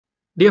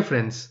Dear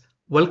friends,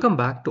 welcome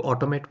back to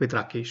Automate with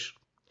Rakesh.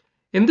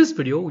 In this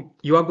video,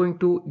 you are going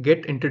to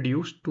get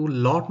introduced to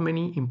lot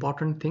many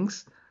important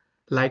things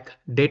like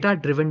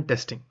data-driven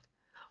testing.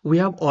 We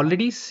have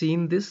already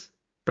seen this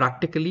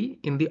practically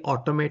in the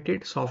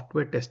automated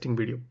software testing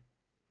video.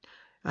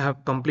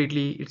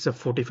 It's a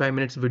 45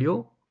 minutes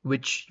video,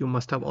 which you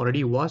must have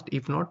already watched.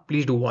 If not,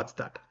 please do watch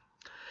that.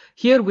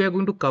 Here we are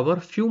going to cover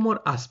few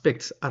more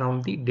aspects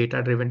around the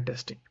data-driven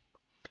testing.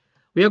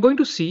 We are going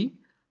to see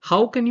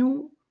how can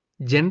you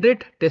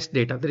generate test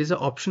data. There is an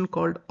option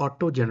called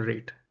auto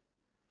generate.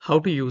 How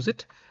to use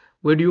it,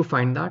 where do you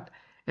find that?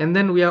 And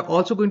then we are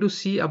also going to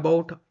see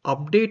about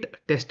update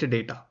test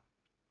data,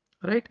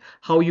 right?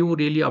 How you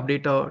really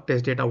update a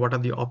test data, what are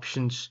the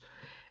options?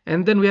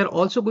 And then we are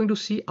also going to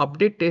see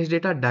update test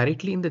data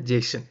directly in the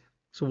JSON.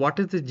 So what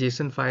is the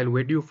JSON file?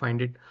 Where do you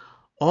find it?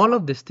 All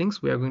of these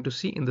things we are going to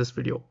see in this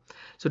video.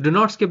 So do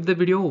not skip the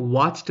video,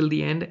 watch till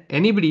the end.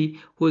 Anybody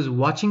who is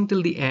watching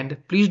till the end,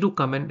 please do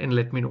comment and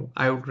let me know.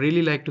 I would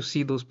really like to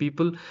see those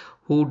people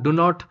who do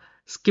not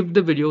skip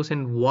the videos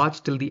and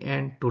watch till the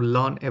end to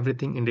learn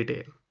everything in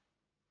detail.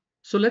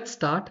 So let's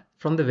start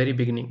from the very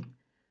beginning.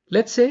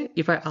 Let's say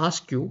if I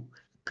ask you,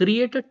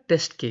 create a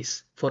test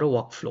case for a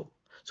workflow.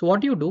 So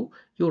what do?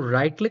 You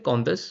right click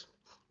on this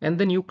and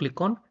then you click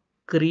on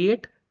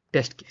create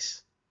test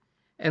case.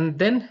 And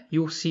then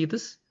you see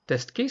this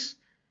test case.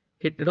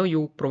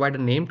 You provide a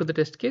name to the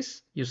test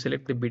case. You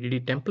select the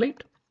BDD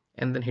template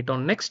and then hit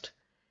on next.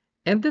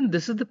 And then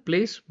this is the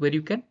place where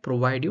you can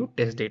provide your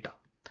test data.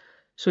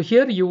 So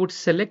here you would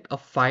select a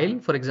file.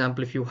 For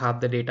example, if you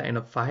have the data in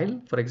a file,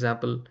 for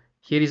example,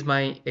 here is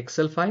my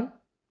Excel file,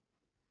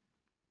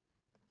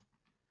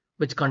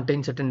 which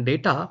contains certain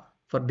data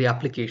for the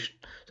application.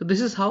 So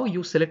this is how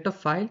you select a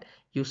file.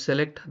 You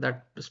select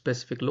that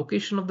specific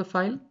location of the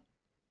file,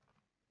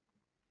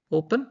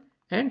 open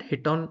and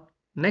hit on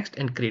next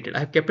and create it. I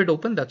have kept it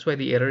open, that's why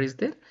the error is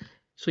there.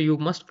 So you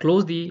must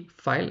close the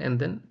file and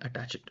then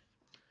attach it.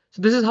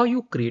 So this is how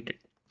you create it.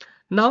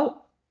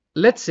 Now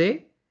let's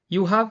say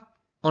you have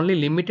only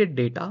limited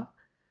data.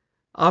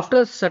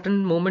 After a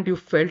certain moment you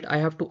felt I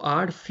have to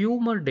add few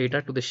more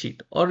data to the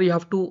sheet, or you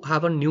have to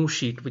have a new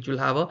sheet which will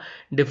have a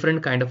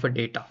different kind of a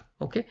data.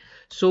 Okay,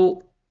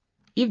 so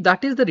if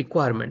that is the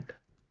requirement,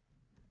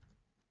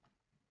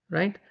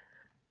 right?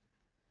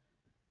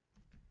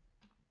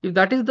 If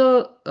that is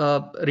the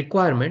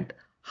requirement,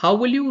 how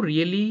will you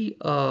really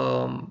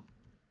update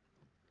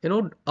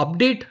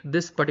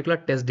this particular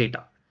test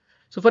data?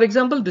 So for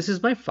example, this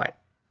is my file.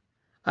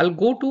 I'll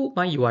go to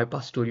my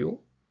UiPath Studio.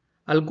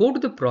 I'll go to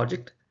the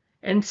project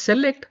and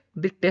select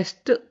the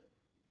test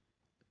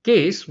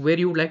case where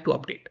you would like to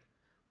update.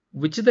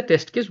 Which is the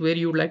test case where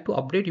you would like to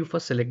update? You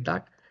first select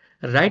that,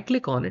 right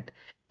click on it,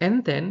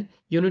 and then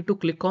you need to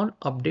click on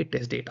update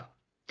test data.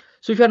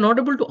 So if you are not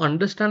able to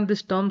understand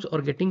these terms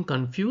or getting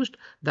confused,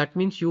 that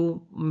means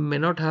you may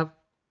not have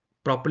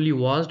properly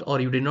watched, or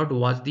you did not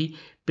watch the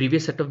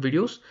previous set of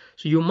videos.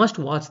 So you must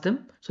watch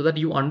them so that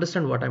you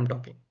understand what I'm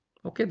talking.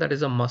 Okay, that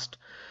is a must.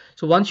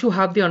 So once you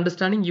have the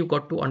understanding, you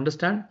got to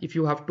understand if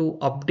you have to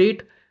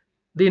update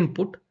the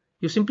input,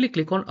 you simply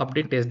click on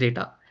update test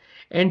data.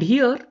 And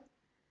here,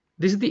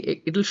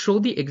 it will show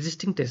the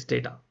existing test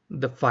data,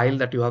 the file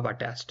that you have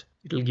attached.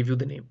 It will give you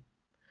the name.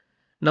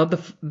 Now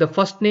the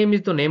first name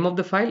is the name of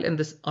the file, and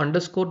this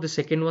underscore, the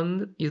second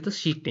one is the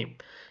sheet name.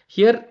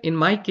 Here in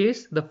my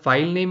case, the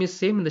file name is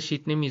same and the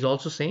sheet name is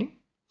also same.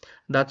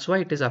 That's why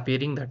it is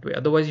appearing that way.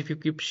 Otherwise, if you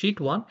keep sheet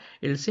 1,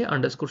 it will say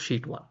underscore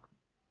sheet 1.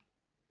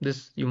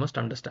 This you must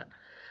understand.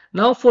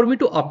 Now for me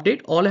to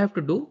update, all I have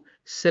to do,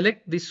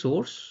 select the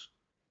source.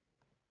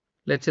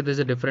 Let's say there's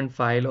a different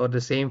file or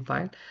the same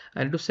file.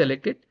 I need to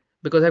select it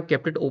because I've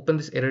kept it open.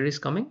 This error is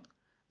coming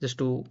just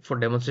for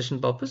demonstration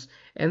purpose,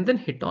 and then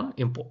hit on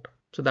import.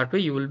 So that way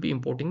you will be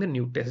importing the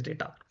new test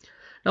data.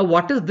 Now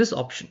what is this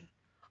option?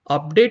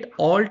 Update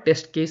all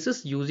test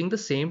cases using the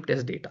same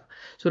test data.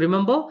 So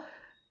remember,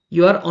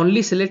 you are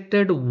only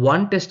selected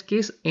one test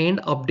case and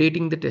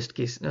updating the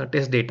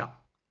test data.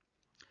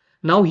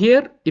 Now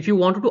here, if you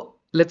wanted to,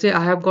 let's say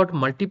I have got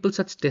multiple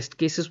such test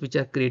cases which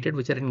are created,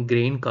 which are in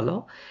gray in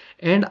color,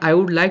 and I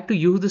would like to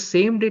use the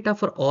same data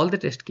for all the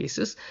test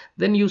cases,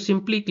 then you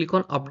simply click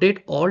on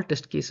update all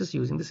test cases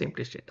using the same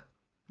test data.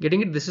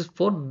 Getting it? This is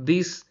for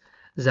these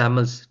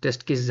XAMLs,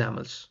 test case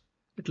XAMLs.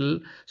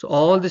 So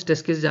all these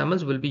test case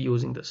XAMLs will be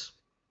using this,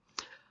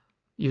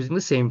 using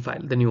the same file,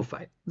 the new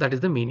file. That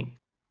is the meaning.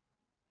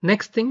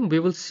 Next thing we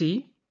will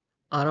see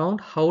around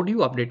how do you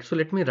update. So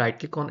let me right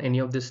click on any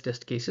of these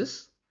test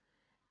cases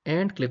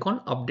and click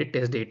on update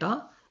test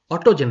data,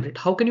 auto generate.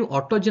 How can you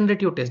auto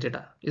generate your test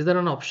data? Is there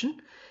an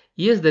option?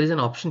 Yes, there is an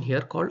option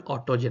here called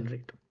auto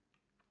generate.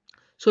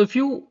 So if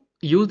you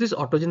use this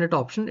auto generate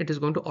option, it is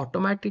going to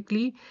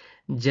automatically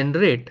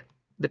generate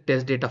the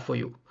test data for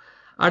you.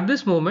 At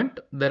this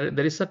moment, there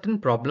is certain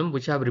problem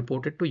which I have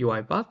reported to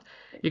UiPath.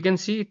 You can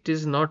see it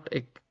is not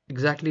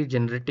exactly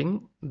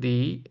generating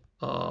the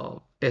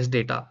test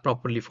data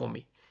properly for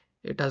me.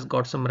 It has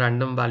got some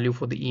random value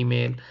for the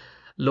email.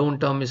 loan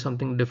term is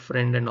something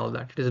different and all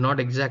that. It is not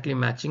exactly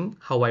matching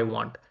how I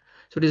want.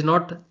 So it is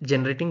not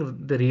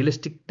generating the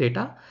realistic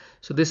data.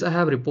 So this I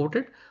have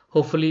reported.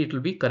 Hopefully it will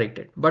be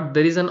corrected. But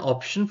there is an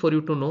option for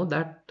you to know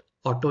that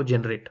auto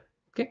generate.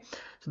 Okay.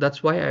 So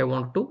that's why I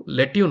want to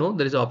let you know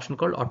there is an option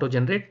called auto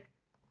generate.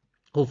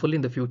 Hopefully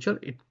in the future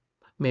it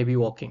may be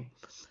working.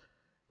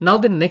 Now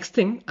the next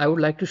thing I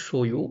would like to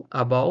show you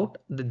about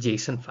the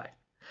JSON file.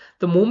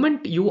 The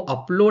moment you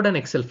upload an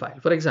Excel file,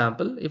 for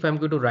example, if I'm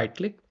going to right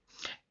click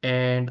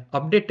and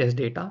update test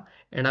data,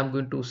 and I'm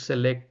going to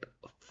select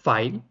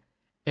file,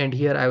 and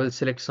here I will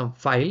select some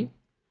file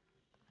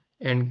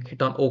and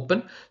hit on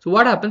open. So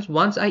what happens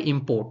once I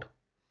import?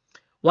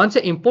 Once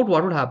I import,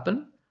 what would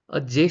happen?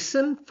 A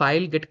JSON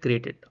file get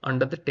created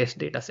under the test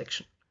data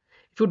section.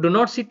 If you do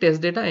not see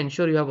test data,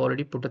 ensure you have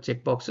already put a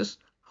checkboxes.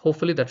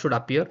 Hopefully that should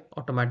appear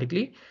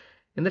automatically.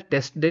 In the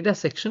test data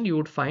section, you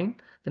would find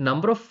the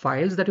number of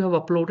files that you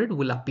have uploaded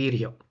will appear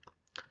here.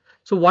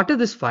 So what is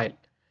this file?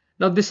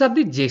 Now these are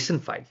the JSON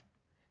file.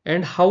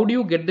 And how do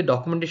you get the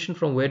documentation?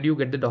 From where do you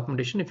get the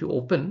documentation? If you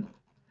open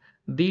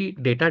the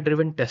data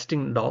driven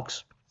testing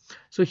docs,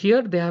 so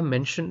here they have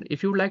mentioned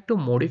if you would like to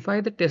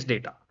modify the test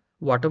data,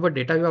 whatever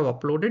data you have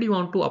uploaded, you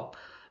want to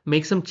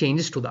make some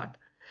changes to that,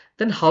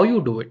 then how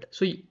you do it?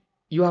 So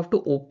you have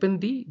to open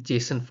the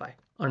JSON file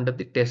under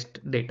the test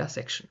data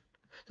section.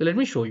 So let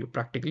me show you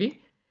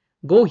practically.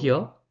 Go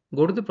here,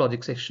 go to the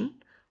project section,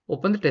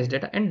 open the test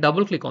data and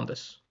double click on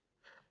this.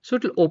 So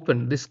it will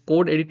open, this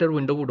code editor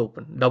window would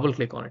open, double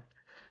click on it.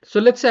 So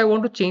let's say I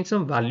want to change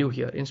some value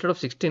here. Instead of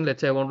 16,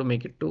 let's say I want to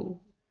make it to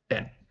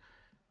 10.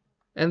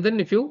 And then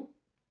if you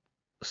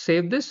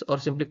save this or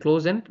simply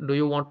close and do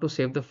you want to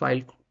save the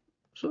file?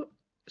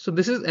 So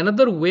this is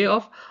another way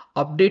of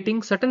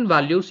updating certain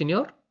values in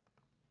your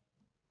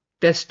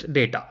test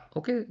data.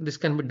 Okay, this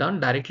can be done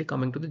directly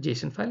coming to the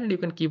JSON file and you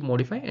can keep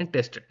modifying and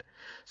test it.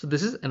 So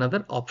this is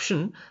another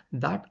option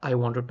that I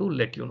wanted to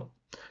let you know.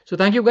 So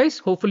thank you guys.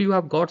 Hopefully you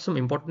have got some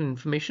important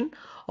information.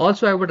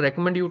 Also, I would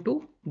recommend you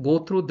to go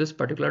through this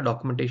particular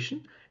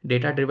documentation,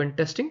 data driven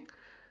testing.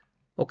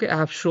 Okay, I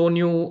have shown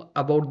you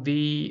about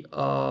the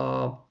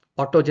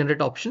auto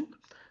generate option.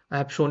 I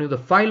have shown you the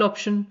file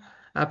option.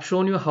 I have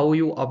shown you how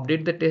you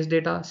update the test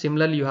data.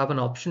 Similarly, you have an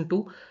option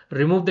to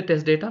remove the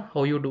test data,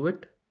 how you do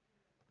it.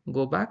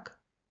 Go back,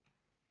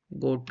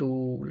 go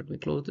to, let me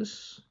close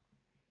this,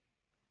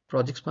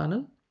 projects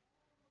panel,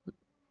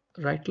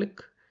 right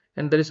click,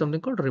 and there is something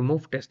called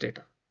remove test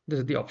data. This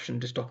is the option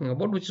it is talking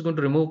about, which is going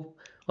to remove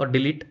or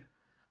delete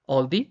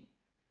all the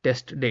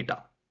test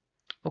data.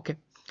 Okay,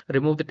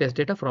 remove the test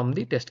data from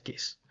the test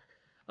case.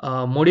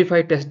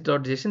 Modify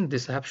test.json,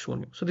 this I have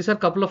shown you. So these are a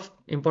couple of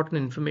important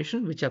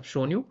information which I have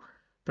shown you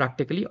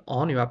practically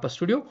on UiPath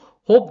Studio.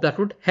 Hope that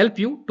would help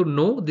you to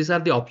know these are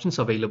the options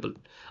available.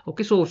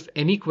 Okay, so if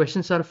any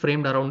questions are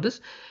framed around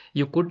this,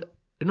 you could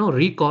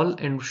recall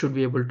and should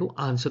be able to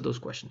answer those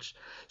questions.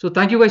 So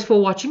thank you guys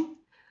for watching.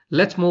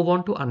 Let's move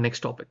on to our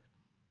next topic.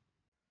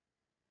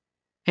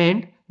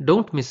 And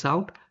don't miss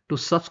out to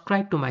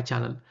subscribe to my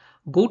channel.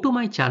 Go to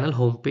my channel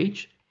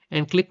homepage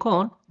and click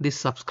on the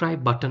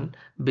subscribe button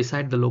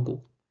beside the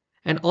logo.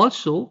 And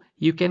also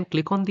you can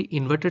click on the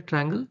inverted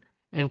triangle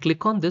and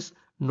click on this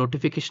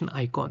notification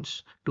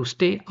icons to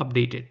stay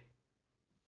updated.